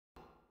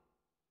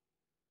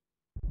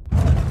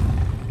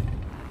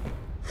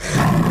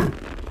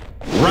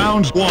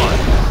Round one.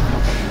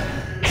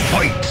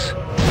 Fight!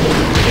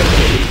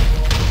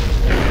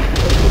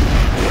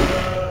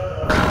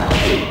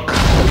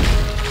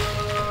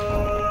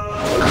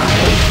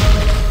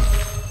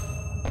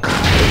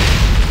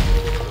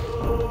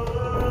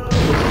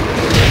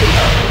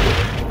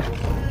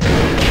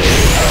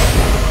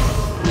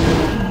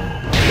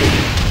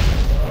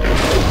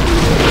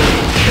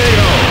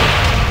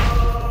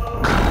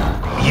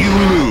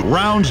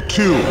 Round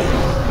two.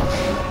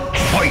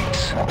 Fight!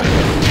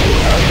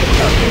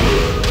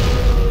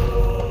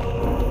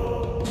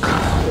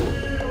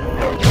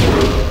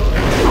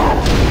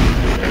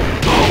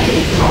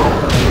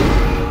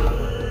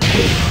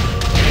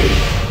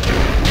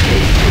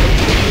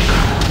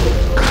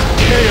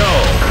 KO!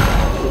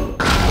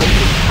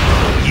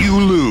 You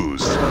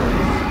lose.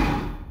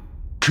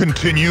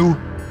 Continue.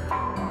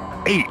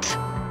 8,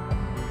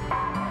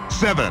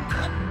 7,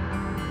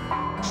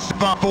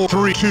 5, 4,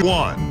 3, 2,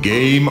 1.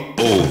 Game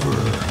over.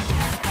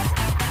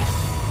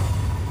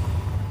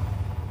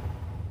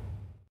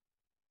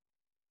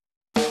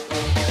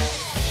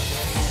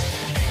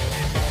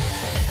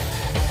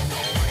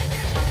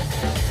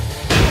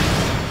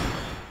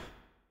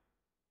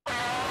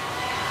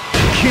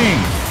 King.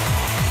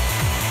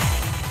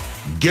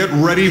 Get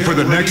ready for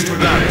the next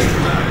battle.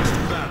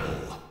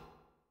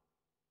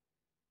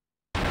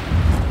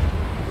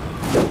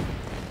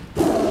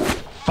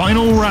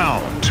 Final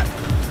round.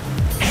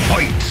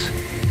 Fight!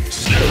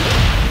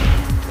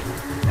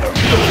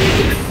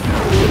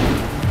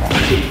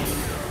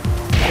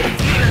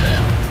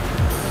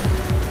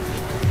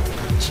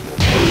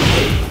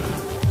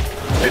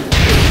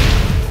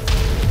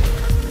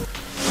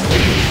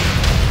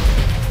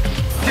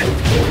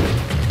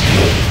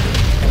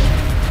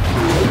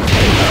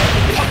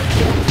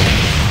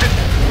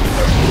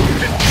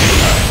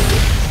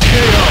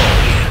 KO!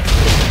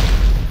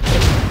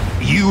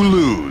 You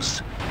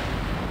lose.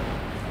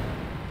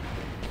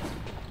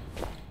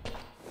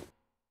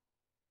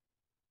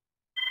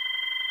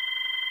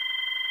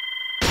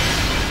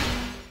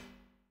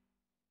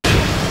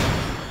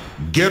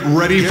 Get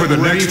ready for the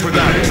next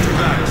battle.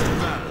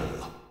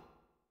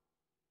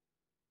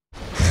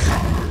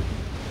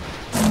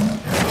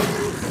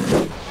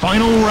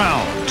 Final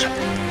round.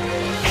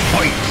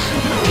 Fight!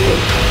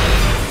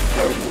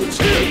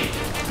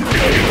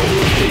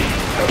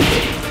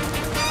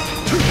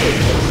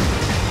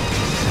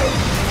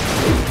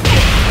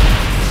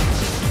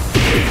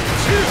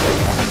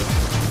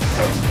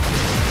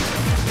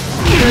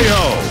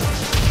 KO!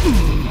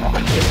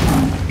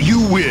 You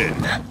win.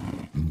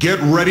 Get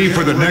ready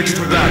for the next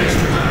battle.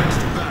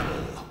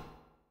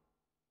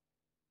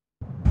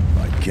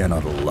 I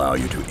cannot allow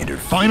you to interfere.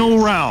 Final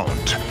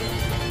round.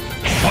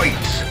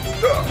 Fight!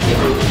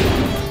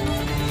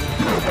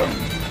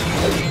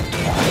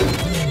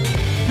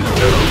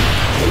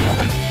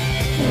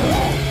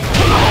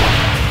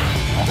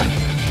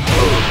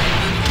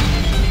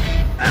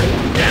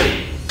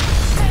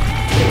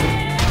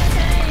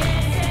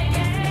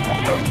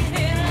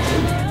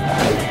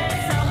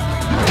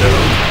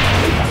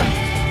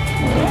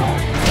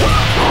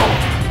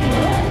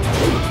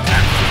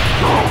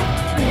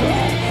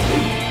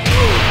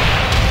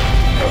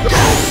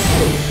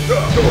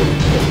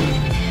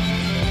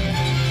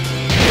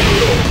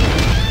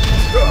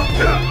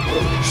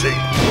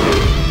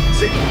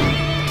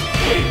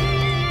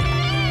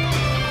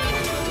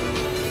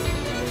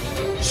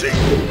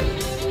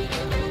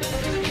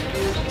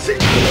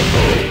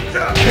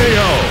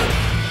 KO!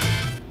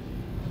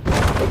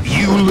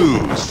 You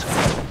lose.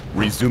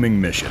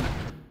 Resuming mission.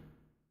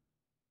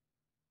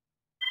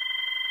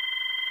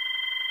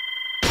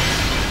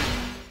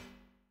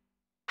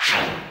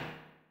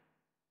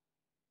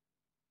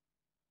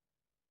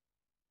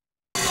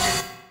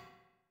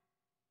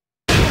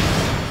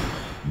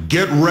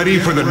 Get ready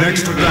for the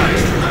next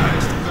battle.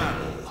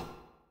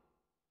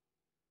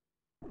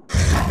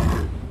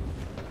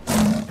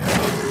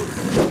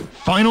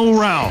 Final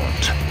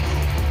round.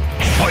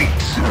 Fight!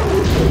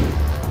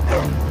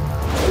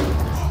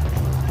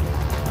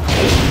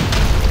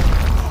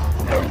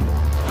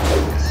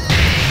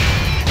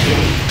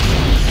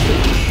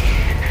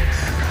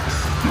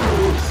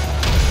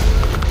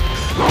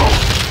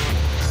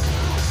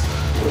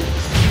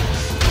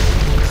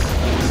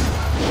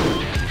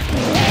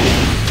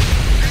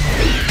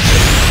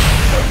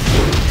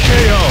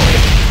 KO!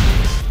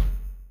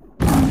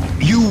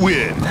 You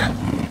win.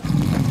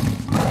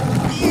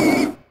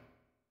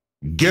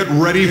 Get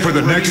ready for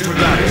the next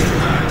battle.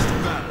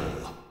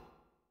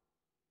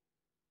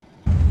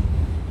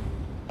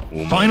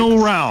 Final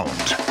round.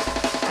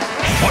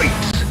 Fight!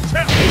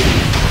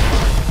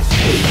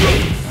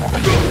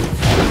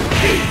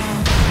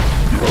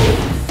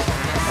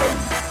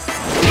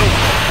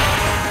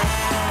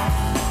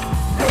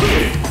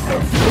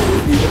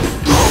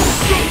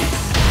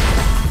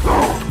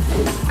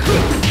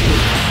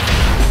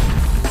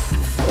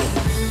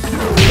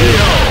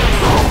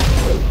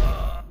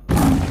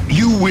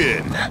 You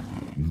win.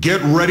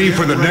 Get ready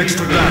for the next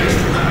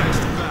battle.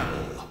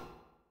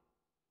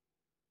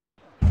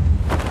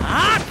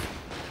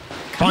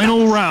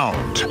 Final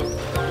round.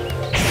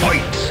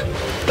 Fight!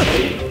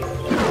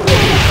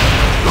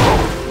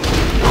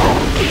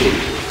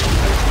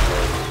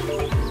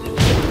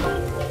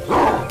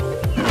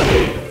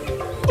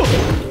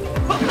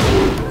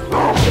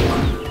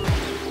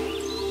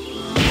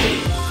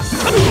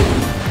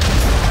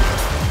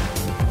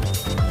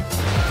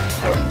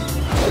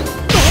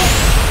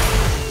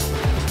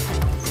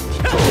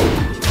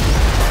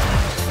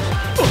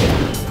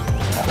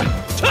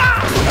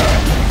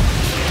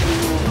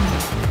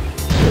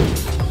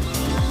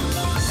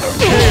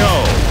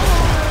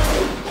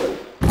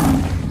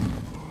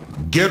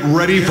 Get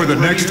ready for the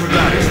next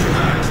battle.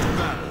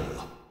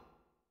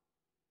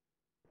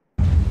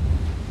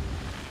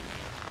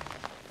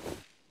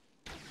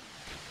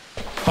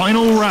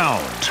 Final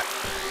round.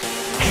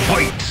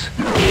 Fight!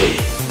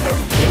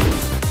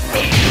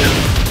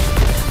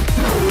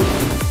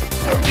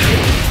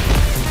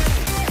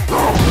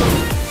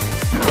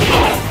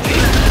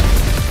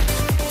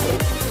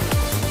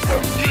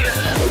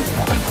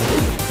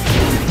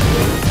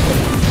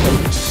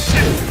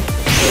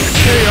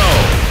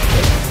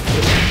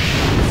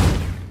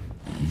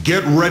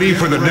 Get ready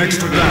for the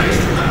next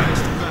battle.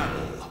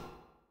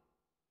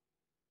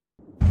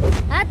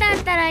 当たっ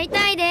たら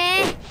痛いで。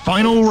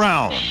 Final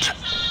round.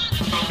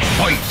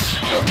 Fight!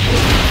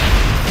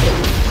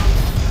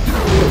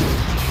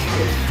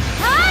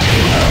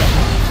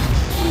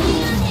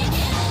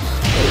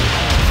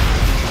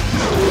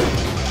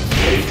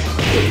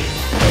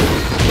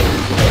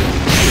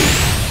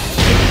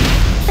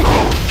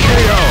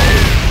 KO!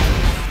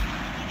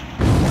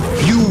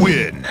 You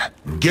win.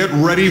 Get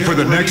ready for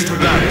the next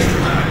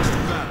battle.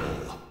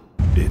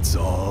 It's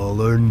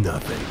all or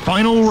nothing.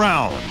 Final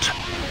round.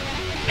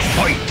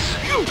 Fight!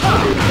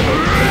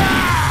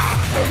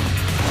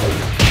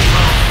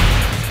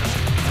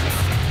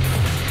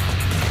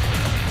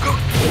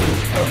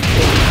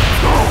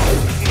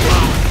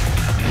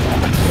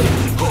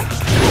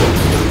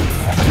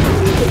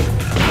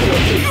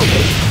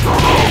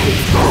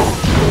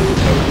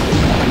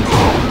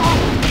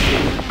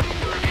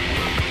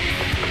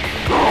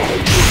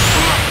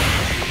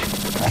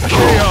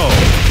 KO!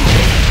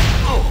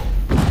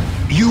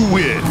 You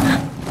win.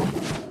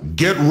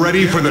 Get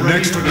ready for the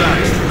next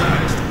battle.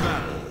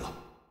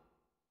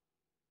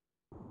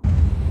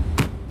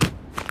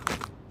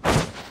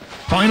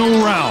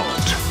 Final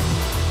round.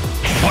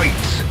 Fight!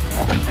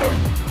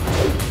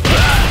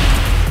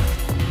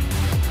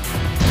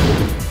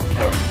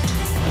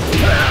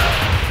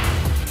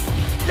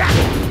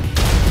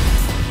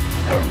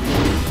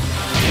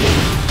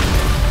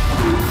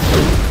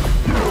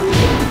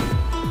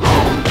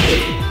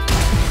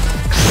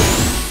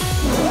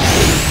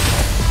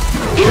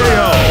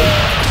 KO!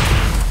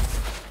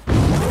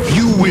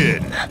 You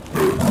win.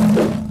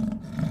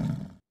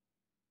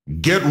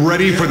 Get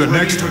ready for the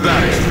next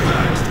battle.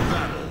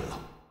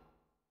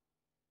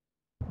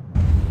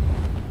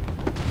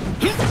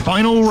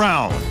 Final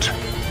round.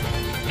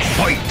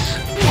 Fight!